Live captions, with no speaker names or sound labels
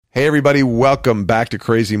Hey everybody, welcome back to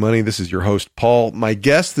Crazy Money. This is your host, Paul. My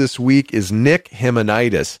guest this week is Nick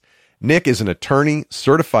Himonidis. Nick is an attorney,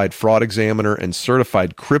 certified fraud examiner, and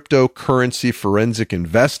certified cryptocurrency forensic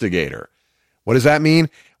investigator. What does that mean?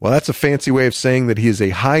 Well, that's a fancy way of saying that he is a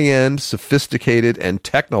high-end, sophisticated, and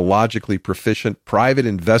technologically proficient private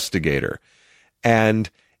investigator. And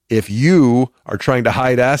if you are trying to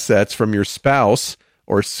hide assets from your spouse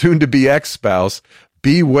or soon-to-be ex-spouse,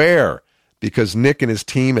 beware. Because Nick and his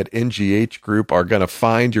team at NGH Group are going to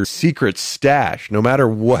find your secret stash, no matter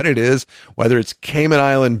what it is, whether it's Cayman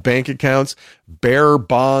Island bank accounts, bearer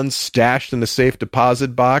bonds stashed in a safe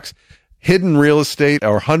deposit box, hidden real estate,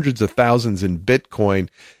 or hundreds of thousands in Bitcoin.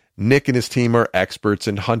 Nick and his team are experts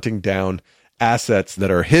in hunting down assets that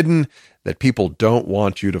are hidden that people don't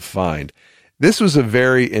want you to find. This was a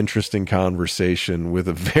very interesting conversation with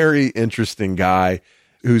a very interesting guy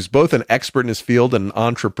who's both an expert in his field and an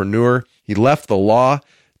entrepreneur. He left the law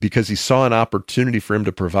because he saw an opportunity for him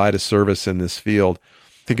to provide a service in this field.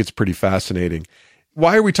 I think it's pretty fascinating.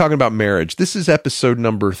 Why are we talking about marriage? This is episode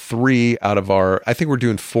number 3 out of I think we're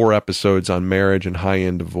doing 4 episodes on marriage and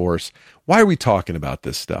high-end divorce. Why are we talking about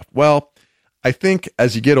this stuff? Well, I think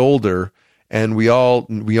as you get older, and we all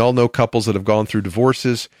know couples that have gone through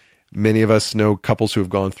divorces. Many of us know couples who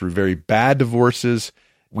have gone through very bad divorces.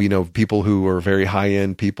 We know people who are very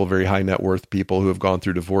high-end people, very high net worth people who have gone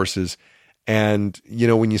through divorces. And,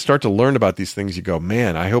 when you start to learn about these things, you go,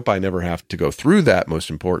 man, I hope I never have to go through that, most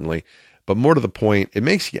importantly. But more to the point, it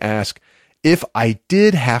makes you ask, if I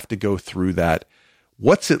did have to go through that,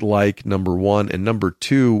 what's it like, number one? And number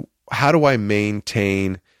two, how do I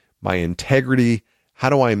maintain my integrity? How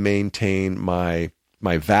do I maintain my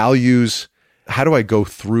values? How do I go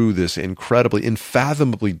through this incredibly,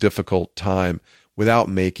 unfathomably difficult time without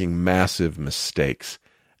making massive mistakes?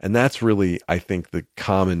 And that's really, I think, the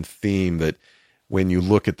common theme that when you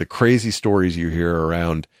look at the crazy stories you hear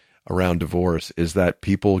around divorce is that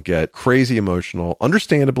people get crazy emotional,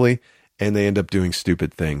 understandably, and they end up doing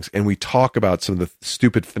stupid things. And we talk about some of the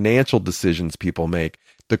stupid financial decisions people make,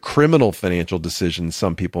 the criminal financial decisions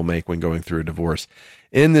some people make when going through a divorce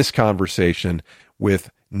in this conversation with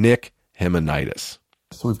Nick Himonidis.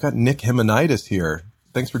 So we've got Nick Himonidis here.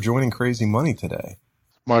 Thanks for joining Crazy Money today.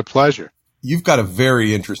 My pleasure. You've got a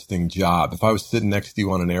very interesting job. If I was sitting next to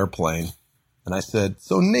you on an airplane and I said,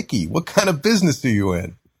 so Nicky, what kind of business are you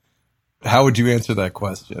in? How would you answer that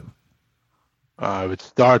question? I would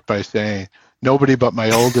start by saying nobody but my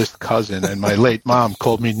oldest cousin and my late mom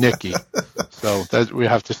called me Nicky. So we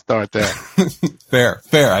have to start there. Fair.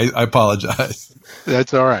 I apologize.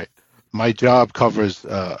 That's all right. My job covers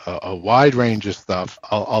a wide range of stuff,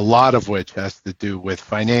 a lot of which has to do with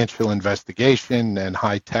financial investigation and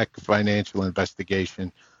high-tech financial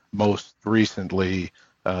investigation. Most recently,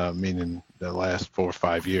 meaning the last 4 or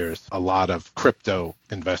 5 years, a lot of crypto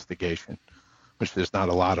investigation, which there's not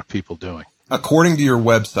a lot of people doing. According to your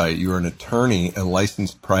website, you are an attorney and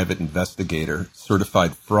licensed private investigator,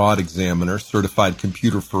 certified fraud examiner, certified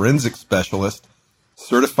computer forensic specialist,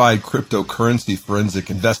 certified cryptocurrency forensic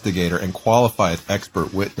investigator, and qualified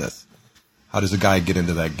expert witness. How does a guy get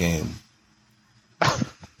into that game?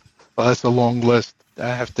 Well, that's a long list. I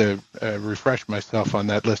have to refresh myself on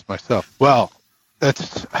that list myself. Well,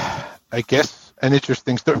 that's, I guess, an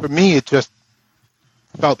interesting story. For me, it just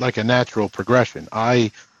felt like a natural progression. I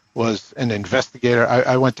was an investigator.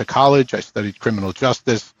 I went to college. I studied criminal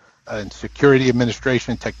justice and security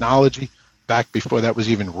administration technology back before that was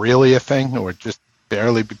even really a thing, or just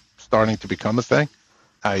barely starting to become a thing.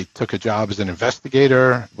 I took a job as an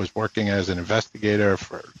investigator, was working as an investigator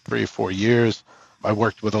for 3 or 4 years. I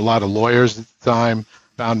worked with a lot of lawyers at the time,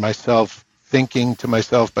 found myself thinking to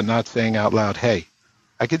myself, but not saying out loud, hey,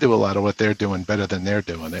 I could do a lot of what they're doing better than they're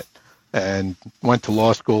doing it. And went to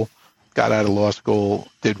law school, got out of law school,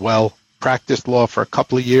 did well, practiced law for a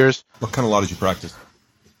couple of years. What kind of law did you practice?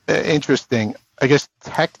 Interesting. I guess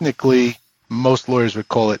technically, most lawyers would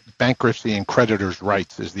call it bankruptcy and creditors'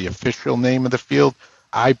 rights is the official name of the field.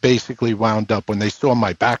 I basically wound up, when they saw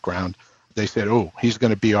my background, they said, oh, he's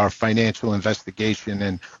going to be our financial investigation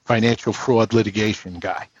and financial fraud litigation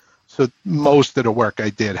guy. So most of the work I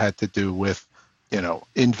did had to do with,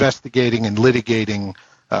 investigating and litigating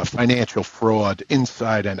financial fraud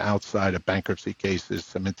inside and outside of bankruptcy cases,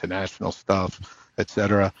 some international stuff, et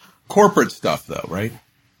cetera. Corporate stuff, though, right?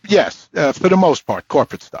 Yes, for the most part,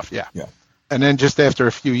 corporate stuff, yeah. Yeah. And then just after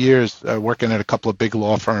a few years working at a couple of big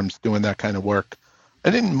law firms doing that kind of work, I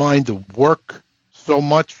didn't mind the work so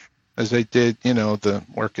much as I did, the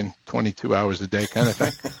working 22 hours a day kind of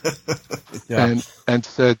thing. Yeah. And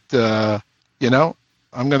said, I'm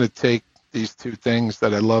going to take these two things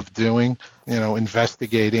that I love doing,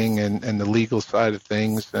 investigating and the legal side of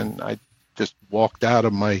things. And I just walked out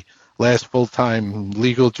of my last full-time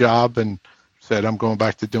legal job and said, I'm going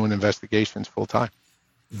back to doing investigations full-time.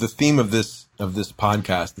 The theme of this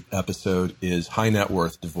podcast episode is high net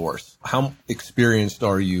worth divorce. How experienced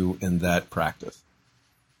are you in that practice?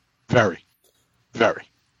 Very, very.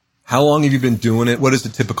 How long have you been doing it? What does the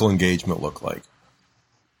typical engagement look like?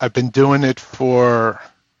 I've been doing it for,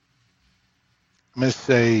 I'm going to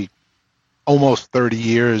say, almost 30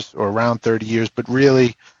 years or around 30 years. But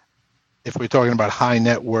really, if we're talking about high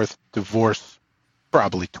net worth divorce,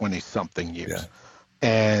 probably 20-something years. Yeah.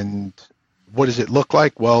 And what does it look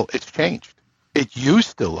like? Well, it's changed. It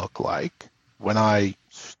used to look like, when I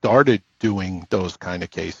started doing those kind of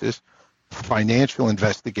cases, financial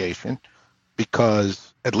investigation,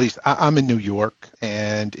 because at least I'm in New York,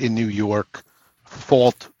 and in New York,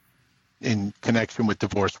 fault in connection with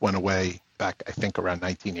divorce went away back, I think, around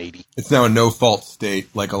 1980. It's now a no-fault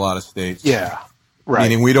state, like a lot of states. Yeah, right.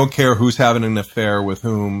 Meaning we don't care who's having an affair with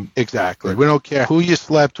whom. Exactly. We don't care who you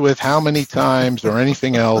slept with, how many times, or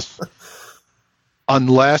anything else,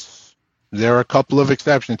 unless there are a couple of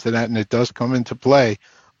exceptions to that, and it does come into play,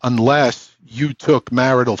 unless you took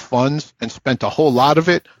marital funds and spent a whole lot of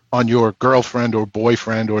it on your girlfriend or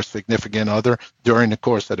boyfriend or significant other during the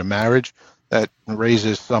course of the marriage. That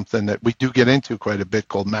raises something that we do get into quite a bit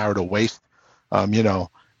called marital waste,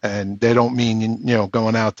 and they don't mean,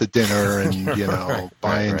 going out to dinner and,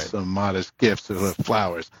 buying some modest gifts of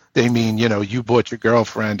flowers. They mean, you bought your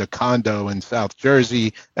girlfriend a condo in South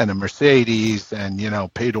Jersey and a Mercedes and,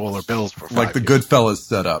 paid all her bills for 5 like the years. Goodfellas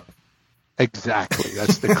setup. Exactly.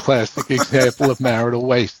 That's the classic example of marital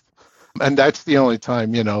waste. And that's the only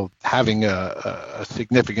time, having a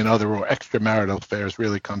significant other or extramarital affairs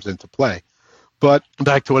really comes into play. But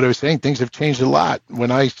back to what I was saying, things have changed a lot. When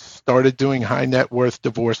I started doing high net worth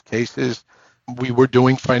divorce cases, we were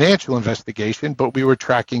doing financial investigation, but we were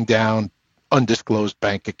tracking down undisclosed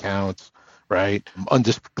bank accounts, right?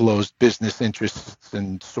 Undisclosed business interests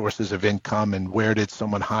and sources of income, and where did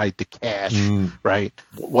someone hide the cash, right?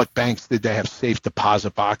 What banks did they have safe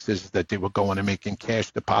deposit boxes that they were going to make in cash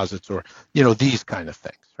deposits, or, these kind of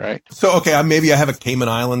things, right? So, okay, maybe I have a Cayman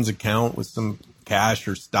Islands account with some cash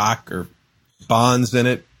or stock or bonds in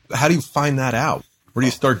it. How do you find that out? Where do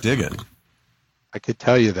you start digging? I could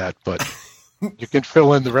tell you that, but you can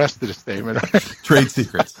fill in the rest of the statement. Trade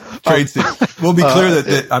secrets. Trade secrets. We'll be clear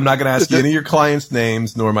that I'm not going to ask you any of your clients'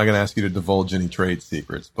 names, nor am I going to ask you to divulge any trade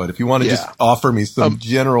secrets. But if you want to just offer me some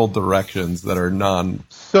general directions that are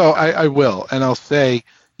So I will. And I'll say,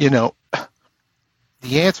 the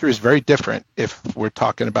answer is very different if we're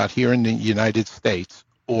talking about here in the United States,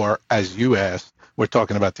 or, as you asked, we're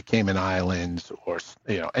talking about the Cayman Islands, or,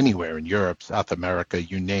 anywhere in Europe, South America,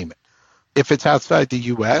 you name it. If it's outside the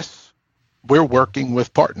U.S., we're working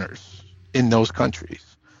with partners in those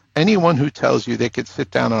countries. Anyone who tells you they could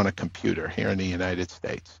sit down on a computer here in the United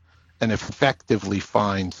States and effectively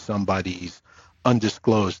find somebody's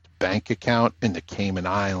undisclosed bank account in the Cayman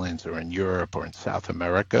Islands or in Europe or in South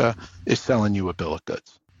America is selling you a bill of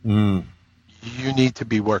goods. You need to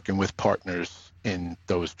be working with partners in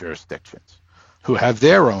those jurisdictions who have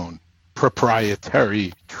their own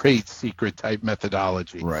proprietary trade secret type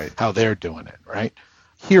methodology, right? How they're doing it, right?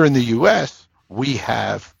 Here in the U.S., we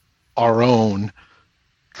have our own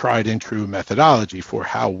tried and true methodology for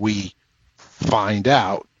how we find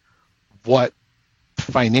out what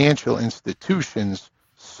financial institutions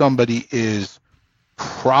somebody is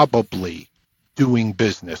probably doing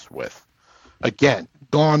business with. Again,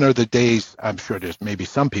 gone are the days, I'm sure there's maybe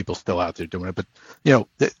some people still out there doing it, but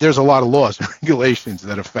there's a lot of laws and regulations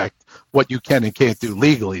that affect what you can and can't do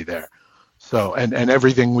legally there. So, and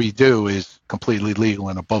everything we do is completely legal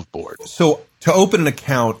and above board. So to open an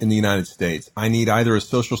account in the United States, I need either a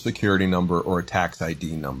social security number or a tax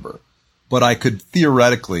ID number. But I could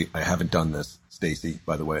theoretically, I haven't done this, Stacy,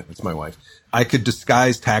 by the way, that's my wife. I could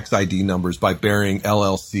disguise tax ID numbers by burying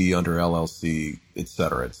LLC under LLC, et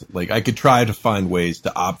cetera. It's like I could try to find ways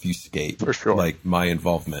to obfuscate, for sure, like my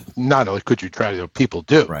involvement. Not only could you try to, people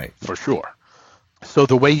do, right? For sure. So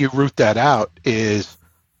the way you root that out is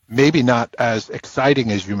maybe not as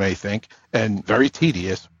exciting as you may think and very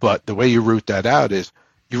tedious, but the way you root that out is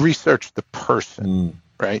you research the person,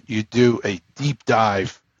 right? You do a deep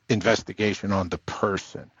dive investigation on the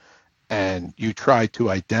person, and you try to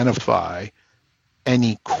identify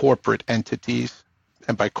any corporate entities,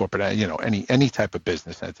 and by corporate, any type of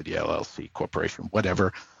business entity, LLC, corporation,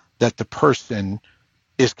 whatever, that the person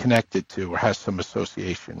is connected to or has some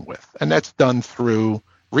association with. And that's done through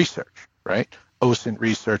research, right? OSINT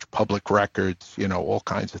research, public records, all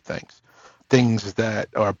kinds of things. things that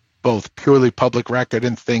are both purely public record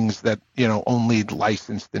and things that, only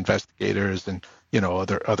licensed investigators and,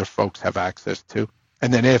 other folks have access to.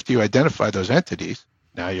 And then after you identify those entities,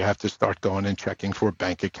 now you have to start going and checking for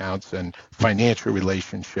bank accounts and financial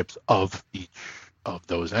relationships of each of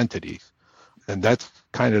those entities. And that's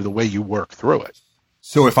kind of the way you work through it.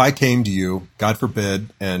 So if I came to you, God forbid,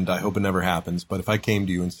 and I hope it never happens, but if I came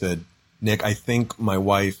to you and said, Nick, I think my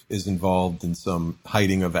wife is involved in some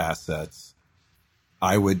hiding of assets,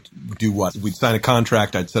 I would do what? We'd sign a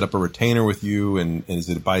contract. I'd set up a retainer with you. And is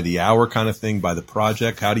it by the hour kind of thing, by the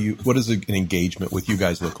project? What does an engagement with you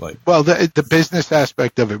guys look like? Well, the business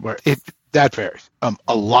aspect of it, that varies.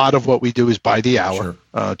 A lot of what we do is by the hour,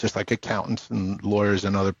 sure. Just like accountants and lawyers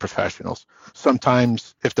and other professionals.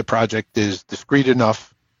 Sometimes if the project is discreet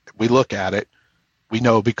enough, we look at it, we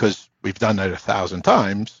know because we've done it 1,000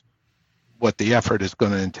 times what the effort is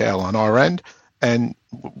going to entail on our end. And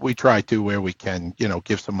we try to, where we can,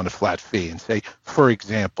 give someone a flat fee and say, for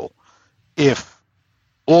example, if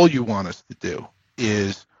all you want us to do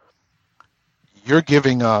is you're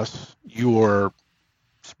giving us your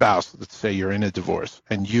spouse, let's say you're in a divorce,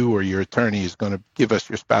 and you or your attorney is going to give us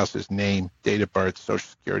your spouse's name, date of birth, social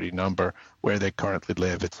security number, where they currently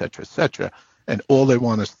live, et cetera, and all they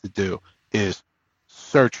want us to do is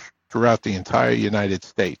search throughout the entire United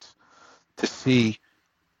States to see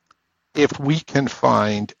if we can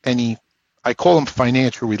find any, I call them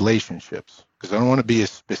financial relationships, because I don't want to be as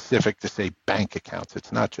specific to say bank accounts.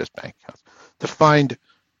 It's not just bank accounts. To find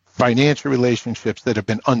financial relationships that have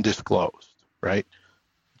been undisclosed, right?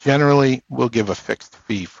 Generally, we'll give a fixed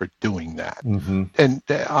fee for doing that. Mm-hmm. And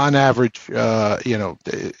on average,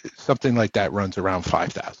 something like that runs around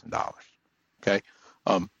 $5,000, okay?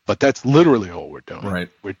 But that's literally all we're doing. Right.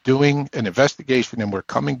 We're doing an investigation, and we're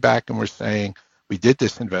coming back and we're saying, we did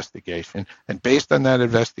this investigation, and based on that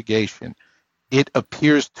investigation, it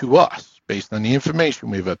appears to us, based on the information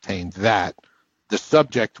we've obtained, that the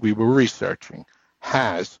subject we were researching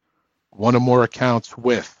has one or more accounts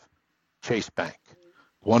with Chase Bank,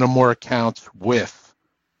 one or more accounts with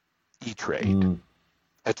E-Trade,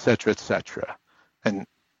 et cetera, and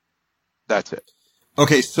that's it.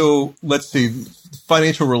 Okay, so let's see.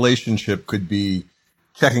 Financial relationship could be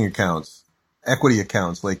checking accounts, equity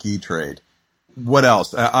accounts like E-Trade. What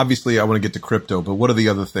else? Obviously, I want to get to crypto, but what are the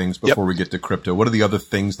other things before we get to crypto? What are the other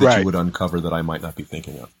things that you would uncover that I might not be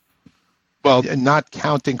thinking of? Well, not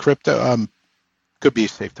counting crypto, could be a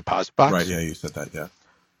safe deposit box. Right, yeah, you said that, yeah.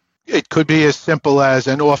 It could be as simple as,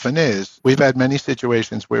 and often is, we've had many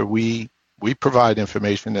situations where we provide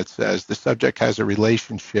information that says the subject has a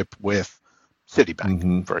relationship with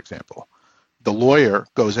Citibank, for example. The lawyer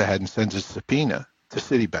goes ahead and sends a subpoena to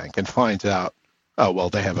Citibank and finds out,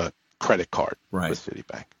 they have a credit card with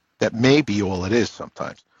Citibank. That may be all it is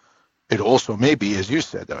sometimes. It also may be, as you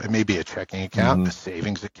said, though, it may be a checking account, a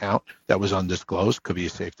savings account that was undisclosed, could be a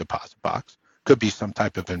safe deposit box, could be some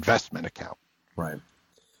type of investment account. Right.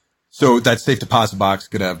 So that safe deposit box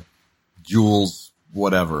could have jewels,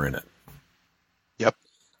 whatever in it. Yep.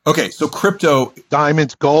 Okay, so crypto.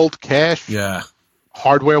 Diamonds, gold, cash. Yeah.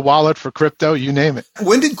 Hardware wallet for crypto, you name it.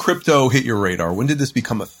 When did crypto hit your radar? When did this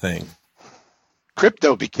become a thing?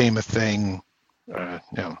 Crypto became a thing,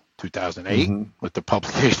 2008 with the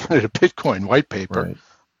publication of the Bitcoin white paper. Right.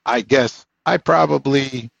 I guess I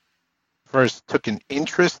probably first took an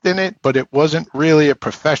interest in it, but it wasn't really a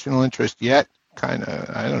professional interest yet. Kind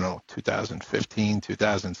of, 2015,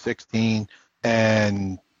 2016.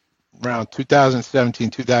 And around 2017,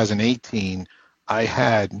 2018, I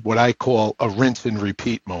had what I call a rinse and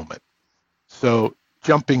repeat moment. So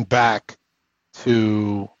jumping back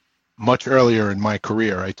to much earlier in my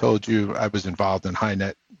career, I told you I was involved in high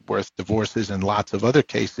net worth divorces and lots of other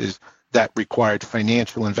cases that required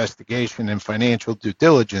financial investigation and financial due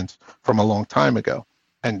diligence from a long time ago.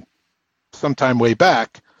 And sometime way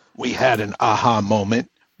back, we had an aha moment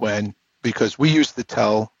because we used to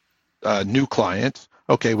tell new clients,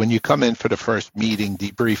 okay, when you come in for the first meeting,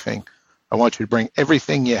 debriefing, I want you to bring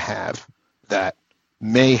everything you have that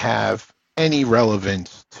may have any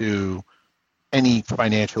relevance to any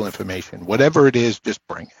financial information. Whatever it is, just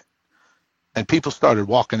bring it. And people started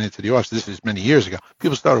walking into the office. This is many years ago.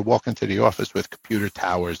 People started walking to the office with computer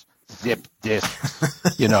towers, zip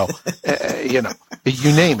disks, you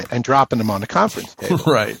name it, and dropping them on the conference table.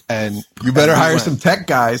 Right. And you better hire some tech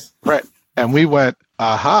guys. Right. And we went,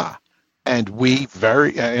 aha. And we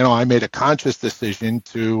I made a conscious decision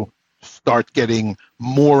to start getting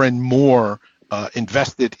more and more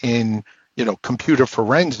invested in, computer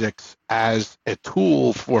forensics as a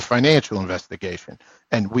tool for financial investigation.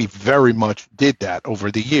 And we very much did that over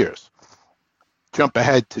the years. jump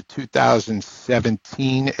ahead to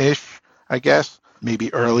 2017-ish, I guess,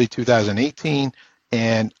 maybe early 2018,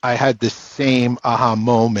 and I had the same aha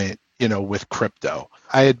moment, with crypto.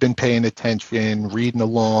 I had been paying attention, reading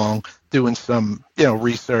along, doing some,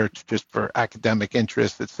 research just for academic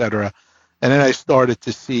interest, et cetera. And then I started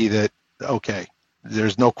to see that, okay,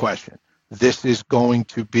 there's no question. This is going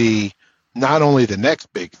to be not only the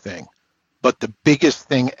next big thing, but the biggest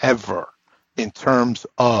thing ever in terms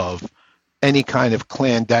of any kind of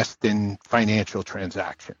clandestine financial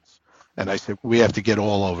transactions. And I said, we have to get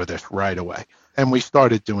all over this right away. And we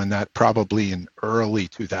started doing that probably in early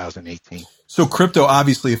 2018. So crypto,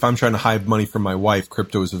 obviously, if I'm trying to hide money from my wife,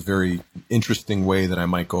 crypto is a very interesting way that I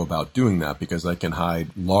might go about doing that, because I can hide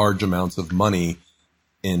large amounts of money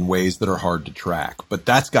in ways that are hard to track. But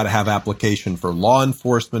that's got to have application for law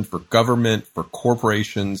enforcement, for government, for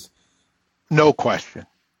corporations. No question.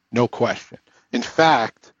 No question. In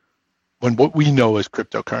fact, when what we know as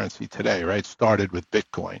cryptocurrency today, right, started with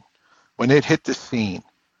Bitcoin, when it hit the scene,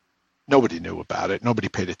 nobody knew about it. Nobody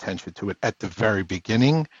paid attention to it at the very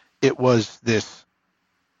beginning. It was this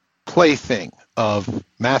plaything of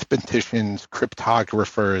mathematicians,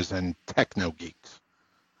 cryptographers, and techno geeks,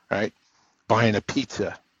 right? Buying a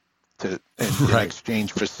pizza in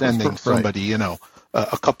exchange for sending somebody, a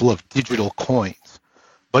couple of digital coins.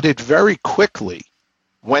 But it very quickly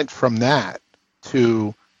went from that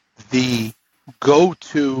to the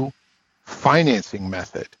go-to financing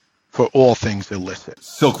method for all things illicit.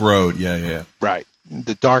 Silk Road, yeah. Right.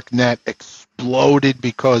 The dark net exploded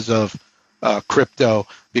because of crypto,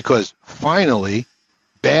 because finally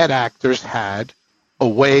bad actors had a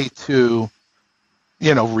way to,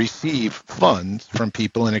 receive funds from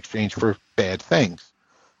people in exchange for bad things.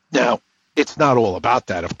 Now, it's not all about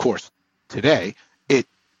that, of course, today. It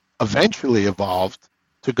eventually evolved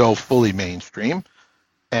to go fully mainstream.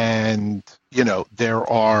 And, there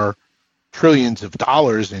are trillions of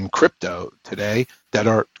dollars in crypto today that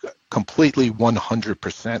are completely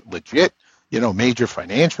 100% legit. Major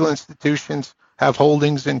financial institutions have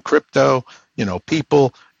holdings in crypto.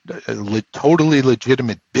 People, totally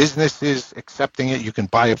legitimate businesses accepting it. You can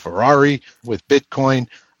buy a Ferrari with Bitcoin.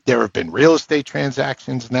 There have been real estate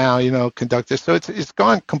transactions now, conducted. So it's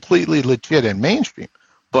gone completely legit and mainstream.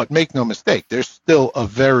 But make no mistake, there's still a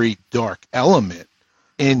very dark element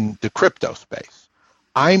in the crypto space.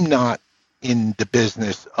 I'm not in the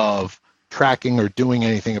business of tracking or doing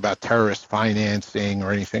anything about terrorist financing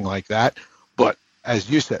or anything like that. But as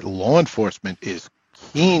you said, law enforcement is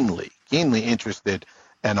keenly interested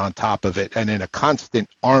and on top of it, and in a constant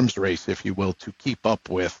arms race, if you will, to keep up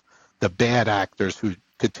with the bad actors who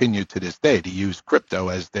continue to this day to use crypto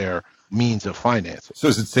as their means of financing. So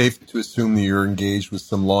is it safe to assume that you're engaged with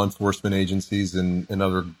some law enforcement agencies and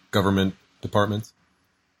other government departments?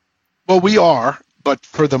 Well, we are, but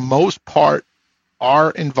for the most part,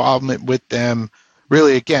 our involvement with them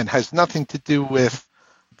really, again, has nothing to do with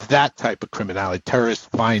that type of criminality,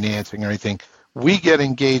 terrorist financing or anything. We get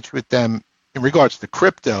engaged with them in regards to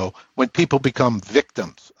crypto when people become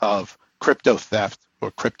victims of crypto theft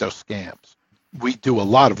or crypto scams. We do a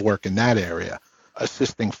lot of work in that area,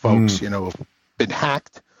 assisting folks, who've been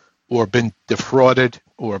hacked or been defrauded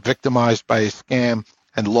or victimized by a scam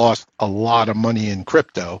and lost a lot of money in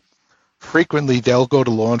crypto. Frequently, they'll go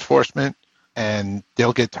to law enforcement and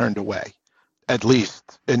they'll get turned away, at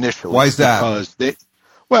least initially. Why is that? Because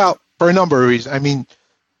for a number of reasons. I mean,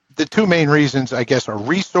 the two main reasons, I guess, are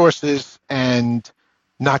resources and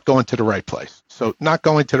not going to the right place. So not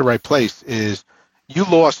going to the right place is you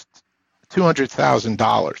lost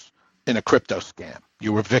 $200,000 in a crypto scam.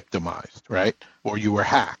 You were victimized, right? Or you were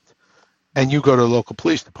hacked. And you go to the local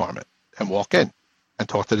police department and walk in and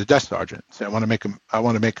talk to the desk sergeant and say, I want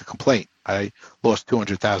to make a complaint. I lost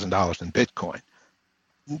 $200,000 in Bitcoin.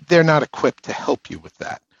 They're not equipped to help you with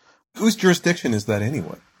that. Whose jurisdiction is that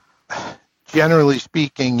anyway? Generally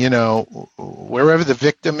speaking, wherever the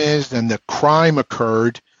victim is and the crime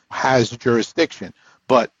occurred has jurisdiction.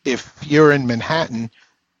 But if you're in Manhattan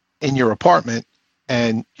in your apartment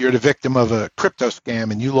and you're the victim of a crypto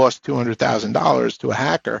scam and you lost $200,000 to a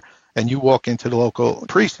hacker and you walk into the local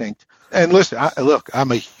precinct, and listen,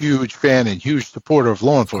 I'm a huge fan and huge supporter of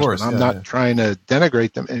law enforcement. I'm not trying to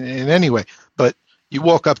denigrate them in any way, but you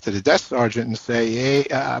walk up to the desk sergeant and say,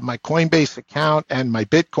 hey, my Coinbase account and my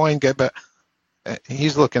Bitcoin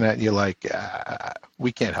he's looking at you like,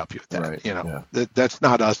 we can't help you with that. Right. That's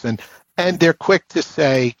not us. And they're quick to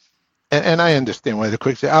say, and I understand why they're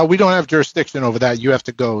quick to say, we don't have jurisdiction over that. You have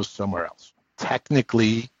to go somewhere else.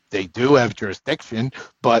 Technically, they do have jurisdiction,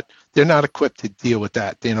 but they're not equipped to deal with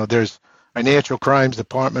that. There's financial crimes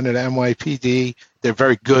department at NYPD. They're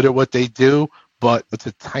very good at what they do, but it's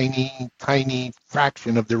a tiny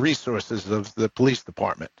fraction of the resources of the police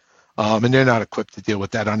department. And they're not equipped to deal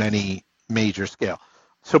with that on any major scale.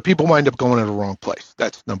 So people wind up going to the wrong place.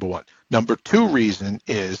 That's number one. Number two reason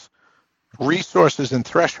is resources and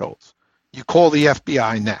thresholds. You call the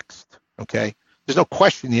FBI next, okay? There's no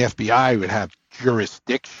question the FBI would have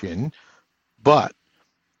jurisdiction, but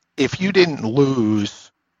if you didn't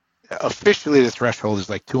lose, officially the threshold is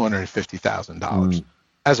like $250,000.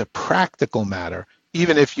 As a practical matter,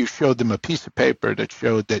 even if you showed them a piece of paper that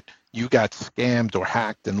showed that you got scammed or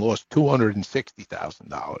hacked and lost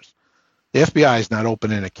 $260,000, the FBI is not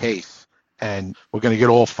opening a case, and we're going to get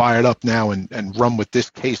all fired up now and run with this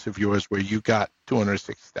case of yours where you got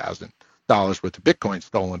 $260,000 worth of Bitcoin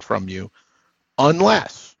stolen from you,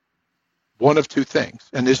 unless one of two things,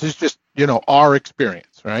 and this is just, our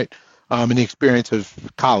experience, right? And the experience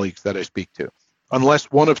of colleagues that I speak to,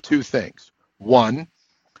 unless one of two things. One,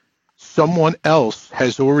 someone else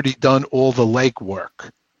has already done all the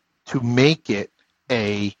legwork to make it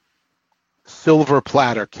a silver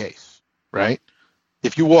platter case, right?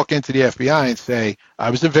 If you walk into the FBI and say, I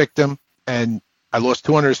was a victim and I lost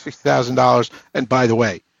 $260,000, and by the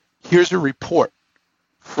way, here's a report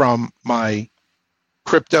from my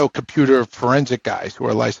crypto computer forensic guys who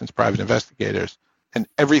are licensed private investigators, and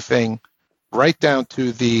everything right down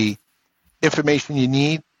to the information you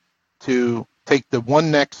need to take the one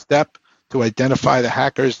next step to identify the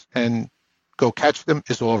hackers and go catch them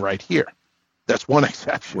is all right here. That's one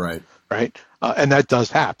exception, right? And that does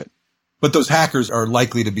happen. But those hackers are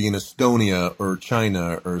likely to be in Estonia or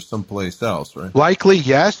China or someplace else, right? Likely,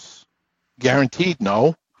 yes. Guaranteed,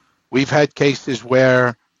 no. We've had cases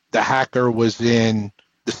where the hacker was in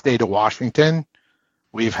the state of Washington.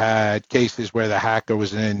 We've had cases where the hacker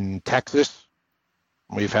was in Texas.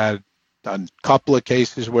 We've had a couple of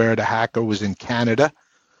cases where the hacker was in Canada.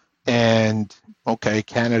 And, okay,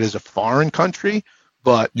 Canada's a foreign country,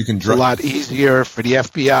 but it's a lot easier for the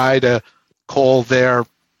FBI to call their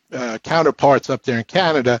counterparts up there in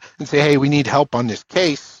Canada and say, hey, we need help on this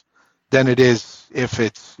case, than it is if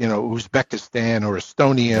it's, Uzbekistan or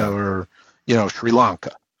Estonia or, Sri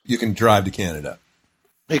Lanka. You can drive to Canada.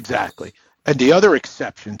 Exactly. And the other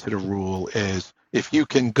exception to the rule is if you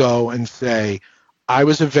can go and say, I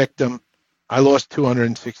was a victim, I lost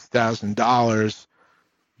 $260,000,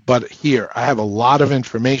 but here, I have a lot of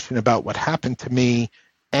information about what happened to me,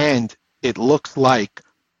 and it looks like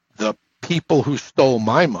the people who stole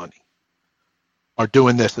my money are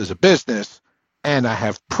doing this as a business, and I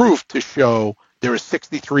have proof to show there are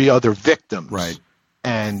 63 other victims. Right.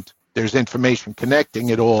 And there's information connecting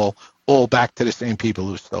it all back to the same people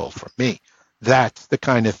who stole from me. That's the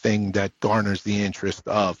kind of thing that garners the interest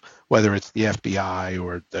of whether it's the FBI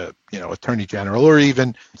or the Attorney General, or even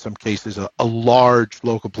in some cases a large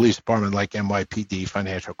local police department like NYPD,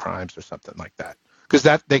 financial crimes or something like that. Because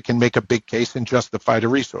that they can make a big case and justify the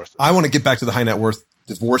resources. I want to get back to the high net worth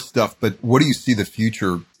divorce stuff, but what do you see the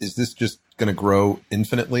future? Is this just going to grow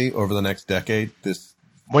infinitely over the next decade?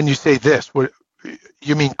 When you say this, what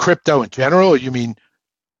you mean crypto in general, or you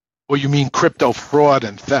mean crypto fraud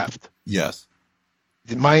and theft? Yes.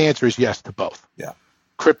 My answer is yes to both. Yeah.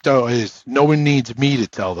 Crypto is, no one needs me to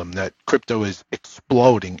tell them that crypto is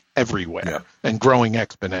exploding everywhere and growing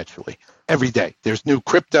exponentially. Every day, there's new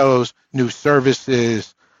cryptos, new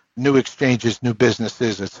services, new exchanges, new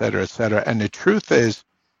businesses, et cetera, et cetera. And the truth is,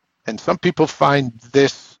 and some people find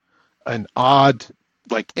this an odd,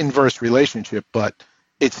 like inverse relationship, but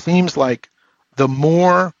it seems like the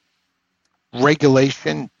more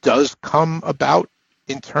regulation does come about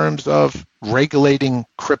in terms of regulating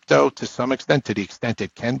crypto to some extent, to the extent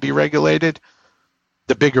it can be regulated,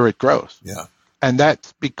 the bigger it grows. Yeah. And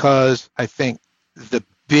that's because I think the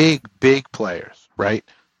big players, right?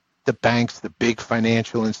 The banks, the big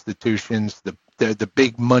financial institutions, the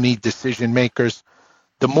big money decision makers,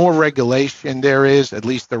 the more regulation there is, at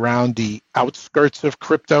least around the outskirts of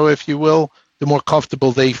crypto, if you will, the more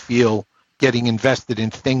comfortable they feel getting invested in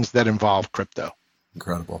things that involve crypto.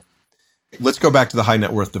 Incredible. Let's go back to the high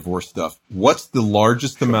net worth divorce stuff. What's the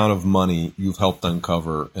largest amount of money you've helped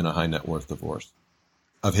uncover in a high net worth divorce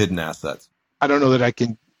of hidden assets? I don't know that I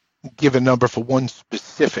can give a number for one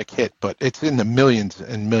specific hit, but it's in the millions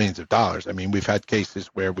and millions of dollars. I mean, we've had cases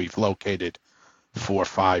where we've located $4,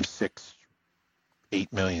 $5, $6,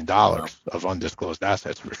 $8 million of undisclosed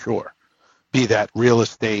assets for sure. Be that real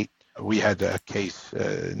estate. We had a case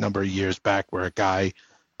a number of years back where a guy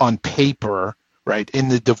on paper, right, in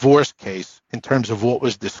the divorce case, in terms of what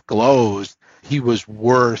was disclosed, he was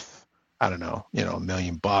worth, I don't know, $1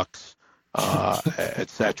 million.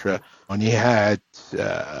 etc. When he had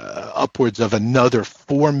upwards of another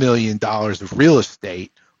 $4 million of real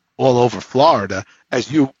estate all over Florida,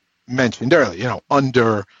 as you mentioned earlier,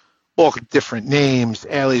 under all different names,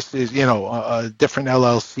 aliases, different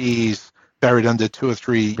LLCs buried under two or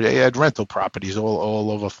three. They had rental properties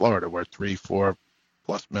all over Florida worth $3-4+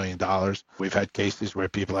 million. We've had cases where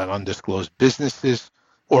people had undisclosed businesses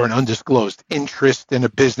or an undisclosed interest in a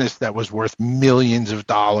business that was worth millions of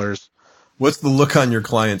dollars. What's the look on your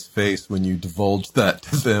client's face when you divulge that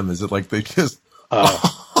to them? Is it like they just...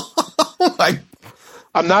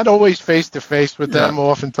 I'm not always face-to-face with them.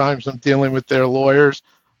 Oftentimes I'm dealing with their lawyers.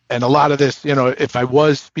 And a lot of this, if I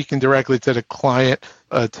was speaking directly to the client,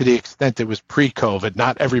 to the extent it was pre-COVID,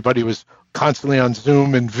 not everybody was constantly on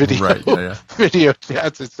Zoom and video, video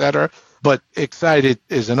chats, etc. But excited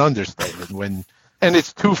is an understatement. And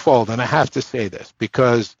it's twofold, and I have to say this,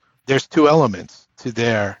 because there's two elements to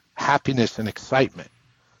their happiness and excitement.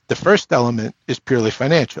 The first element is purely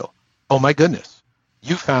financial. Oh my goodness,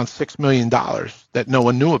 you found $6 million that no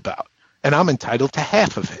one knew about, and I'm entitled to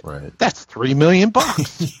half of it. Right. That's $3 million.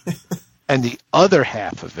 And the other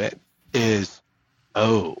half of it is,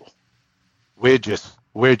 we're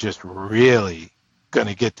just really going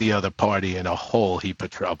to get the other party in a whole heap of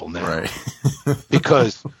trouble now. Right.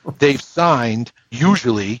 Because they've signed,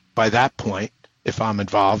 usually by that point, if I'm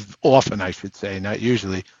involved, often I should say, not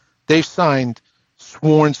usually, they've signed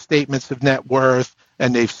sworn statements of net worth,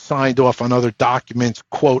 and they've signed off on other documents,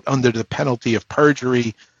 quote, under the penalty of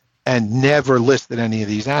perjury, and never listed any of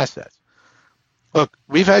these assets. Look,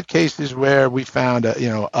 we've had cases where we found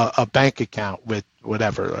a bank account with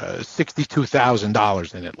whatever,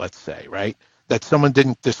 $62,000 in it, let's say, right, that someone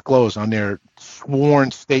didn't disclose on their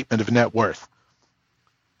sworn statement of net worth.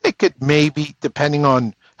 They could maybe, depending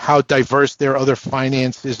on how diverse their other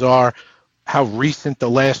finances are, how recent the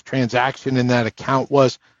last transaction in that account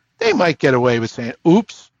was, they might get away with saying,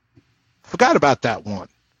 oops, forgot about that one.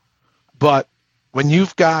 But when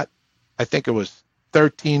you've got, I think it was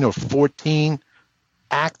 13 or 14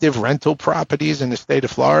 active rental properties in the state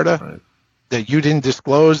of Florida, right, that you didn't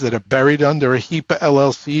disclose, that are buried under a heap of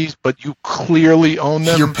LLCs, but you clearly own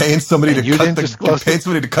them. You're paying somebody to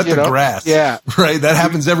cut the grass. Yeah. Right. That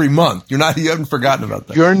happens every month. You haven't forgotten about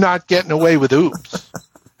that. You're not getting away with oops.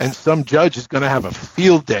 And some judge is going to have a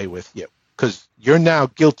field day with you because you're now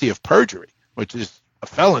guilty of perjury, which is a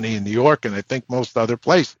felony in New York and I think most other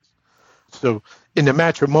places. So in the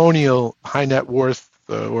matrimonial, high net worth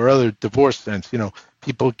or other divorce sense,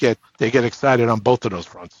 people get excited on both of those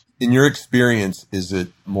fronts. In your experience, is it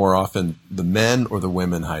more often the men or the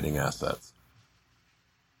women hiding assets?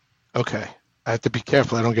 Okay. I have to be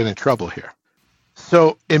careful I don't get in trouble here.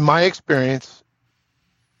 So in my experience,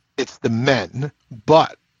 it's the men,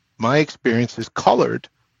 but my experience is colored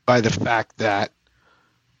by the fact that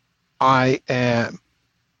I am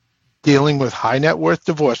dealing with high net worth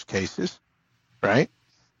divorce cases, right?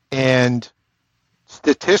 And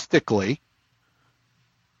statistically,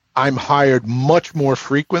 I'm hired much more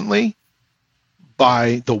frequently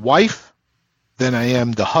by the wife than I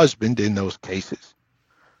am the husband in those cases.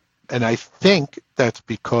 And I think that's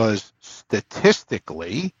because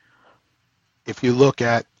statistically, if you look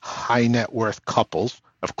at high net worth couples,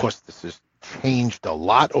 of course, this has changed a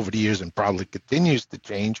lot over the years and probably continues to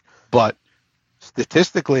change, but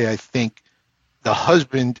statistically, I think the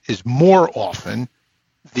husband is more often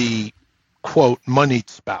the, quote, moneyed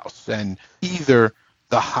spouse, and either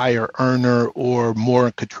the higher earner or more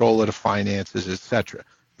in control of the finances, etc.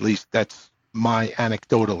 At least that's my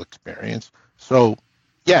anecdotal experience. So,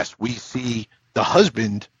 yes, we see the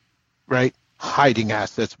husband, right, hiding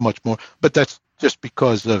assets much more, but that's just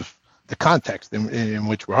because of the context in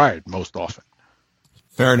which we're hired most often.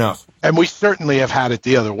 Fair enough. And we certainly have had it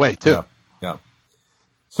the other way, too. Yeah.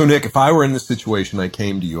 So, Nick, if I were in this situation, I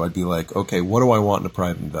came to you, I'd be like, okay, what do I want in a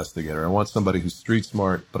private investigator? I want somebody who's street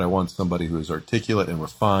smart, but I want somebody who is articulate and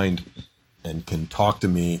refined and can talk to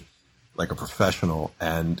me like a professional.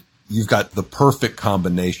 And you've got the perfect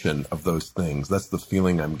combination of those things. That's the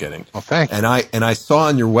feeling I'm getting. Well, thanks. And I saw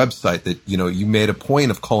on your website that, you made a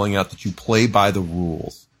point of calling out that you play by the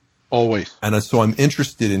rules. Always. And so I'm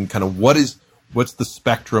interested in kind of what's the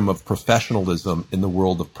spectrum of professionalism in the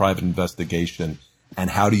world of private investigation, and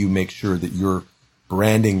how do you make sure that you're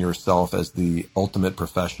branding yourself as the ultimate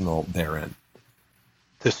professional therein?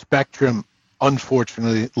 The spectrum,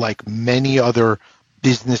 unfortunately, like many other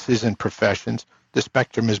businesses and professions, the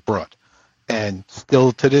spectrum is broad. And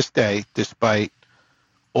still to this day, despite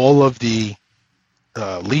all of the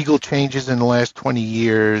legal changes in the last 20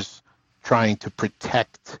 years, trying to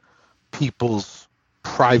protect people's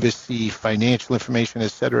privacy, financial information,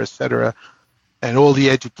 et cetera, and all the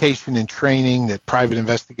education and training that private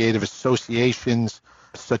investigative associations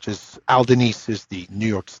such as Himonidis is the New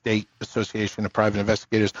York State Association of Private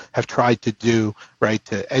Investigators have tried to do, right,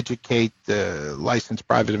 to educate the licensed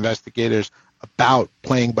private investigators about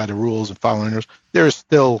playing by the rules and following the rules. There are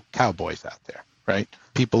still cowboys out there, right?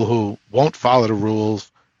 People who won't follow the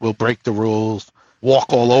rules, will break the rules,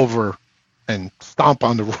 walk all over and stomp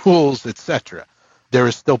on the rules, etc. There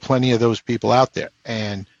is still plenty of those people out there.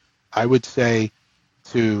 And I would say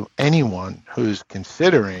to anyone who's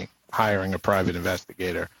considering hiring a private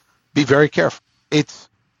investigator, be very careful. It's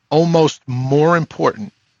almost more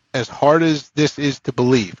important, as hard as this is to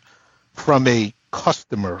believe, from a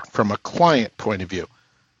customer, from a client point of view,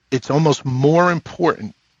 it's almost more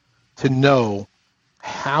important to know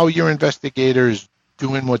how your investigator is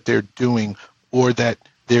doing what they're doing, or that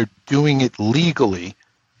they're doing it legally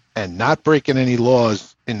and not breaking any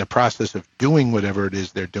laws in the process of doing whatever it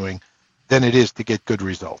is they're doing, than it is to get good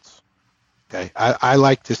results. Okay, I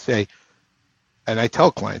like to say, and I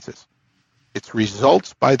tell clients this, it's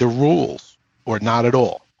results by the rules or not at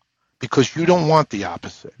all, because you don't want the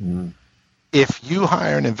opposite. If you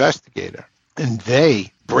hire an investigator and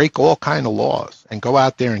they break all kind of laws and go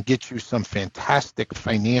out there and get you some fantastic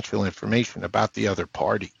financial information about the other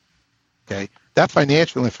party, okay, that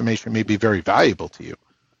financial information may be very valuable to you,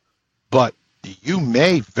 but you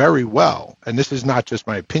may very well, and this is not just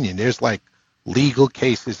my opinion, there's like legal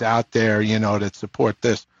cases out there, that support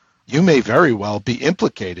this, you may very well be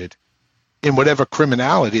implicated in whatever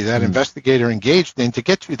criminality that investigator engaged in to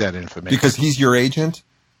get you that information. Because he's your agent?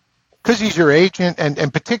 Because he's your agent,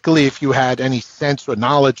 and particularly if you had any sense or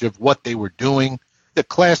knowledge of what they were doing. The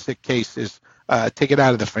classic case is, take it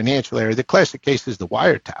out of the financial area, the classic case is the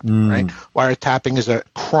wiretapping, right? Wiretapping is a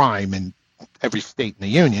crime in every state in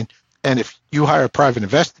the union. And if you hire a private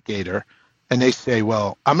investigator and they say,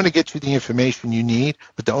 well, I'm going to get you the information you need,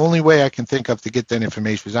 but the only way I can think of to get that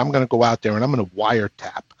information is I'm going to go out there and I'm going to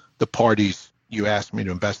wiretap the parties you asked me to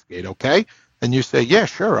investigate, okay? And you say, yeah,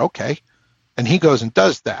 sure, okay. And he goes and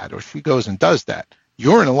does that, or she goes and does that.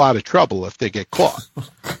 You're in a lot of trouble if they get caught,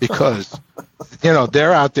 because,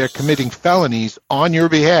 they're out there committing felonies on your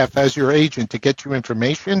behalf as your agent to get you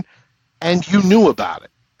information, and you knew about it.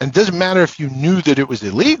 And it doesn't matter if you knew that it was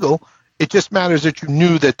illegal. It just matters that you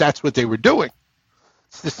knew that that's what they were doing.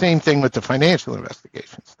 It's the same thing with the financial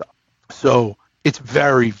investigation stuff. So it's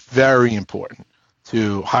very, very important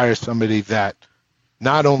to hire somebody that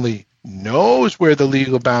not only knows where the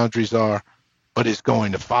legal boundaries are, but is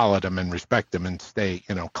going to follow them and respect them and stay,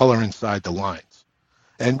 color inside the lines.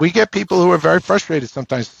 And we get people who are very frustrated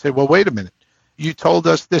sometimes to say, well, wait a minute, you told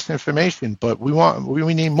us this information, but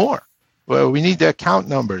we need more. Well, we need the account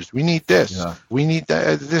numbers. We need this. Yeah. We need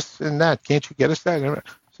this and that. Can't you get us that? I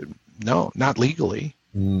said, no, not legally.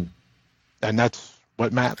 And that's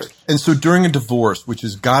what matters. And so during a divorce, which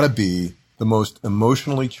has got to be the most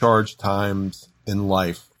emotionally charged times in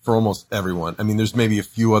life for almost everyone. I mean, there's maybe a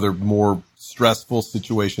few other more stressful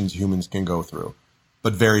situations humans can go through,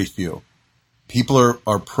 but very few. People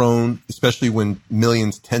are prone, especially when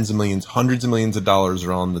millions, tens of millions, hundreds of millions of dollars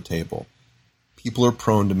are on the table. People are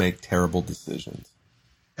prone to make terrible decisions.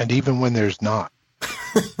 And even when there's not.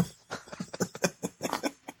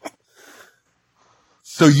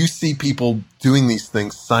 So you see people doing these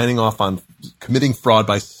things, signing off on, committing fraud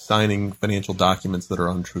by signing financial documents that are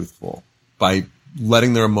untruthful, by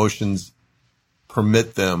letting their emotions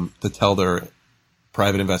permit them to tell their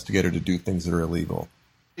private investigator to do things that are illegal.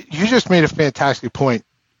 You just made a fantastic point,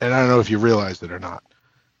 and I don't know if you realize it or not.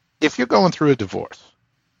 If you're going through a divorce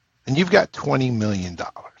and you've got $20 million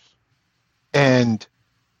and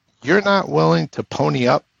you're not willing to pony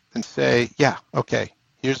up and say, yeah, okay,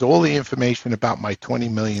 here's all the information about my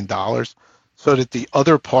 $20 million so that the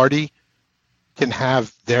other party can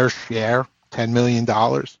have their share, $10 million,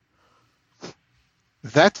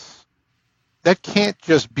 that can't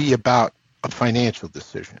just be about a financial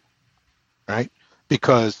decision, right?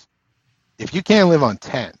 Because if you can't live on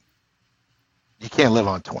 10, you can't live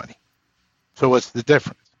on 20. So what's the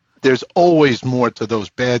difference? There's always more to those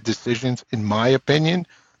bad decisions, in my opinion,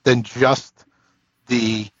 than just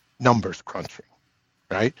the numbers crunching,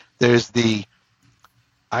 right? There's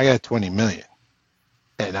I got 20 million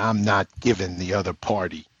and I'm not giving the other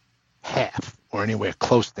party half or anywhere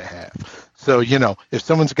close to half. So, if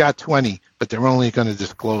someone's got 20, but they're only going to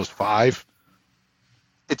disclose 5,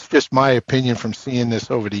 it's just my opinion from seeing this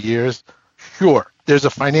over the years. Sure, there's a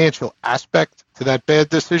financial aspect to that bad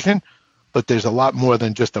decision, but there's a lot more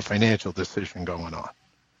than just a financial decision going on.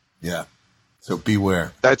 Yeah. So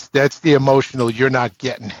beware. That's the emotional. You're not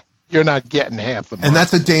getting you're not getting half the money. And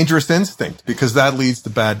that's a dangerous instinct because that leads to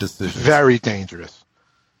bad decisions. Very dangerous.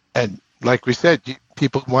 And like we said,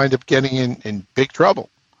 people wind up getting in big trouble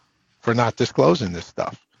for not disclosing this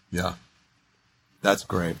stuff. Yeah. That's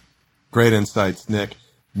great. Great insights, Nick.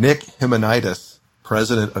 Nick Himonidis,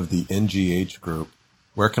 president of the NGH Group.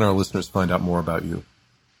 Where can our listeners find out more about you?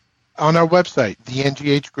 On our website,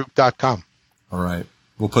 thenghgroup.com. All right.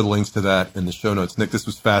 We'll put links to that in the show notes. Nick, this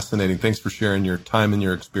was fascinating. Thanks for sharing your time and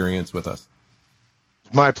your experience with us.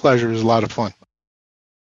 My pleasure. It was a lot of fun.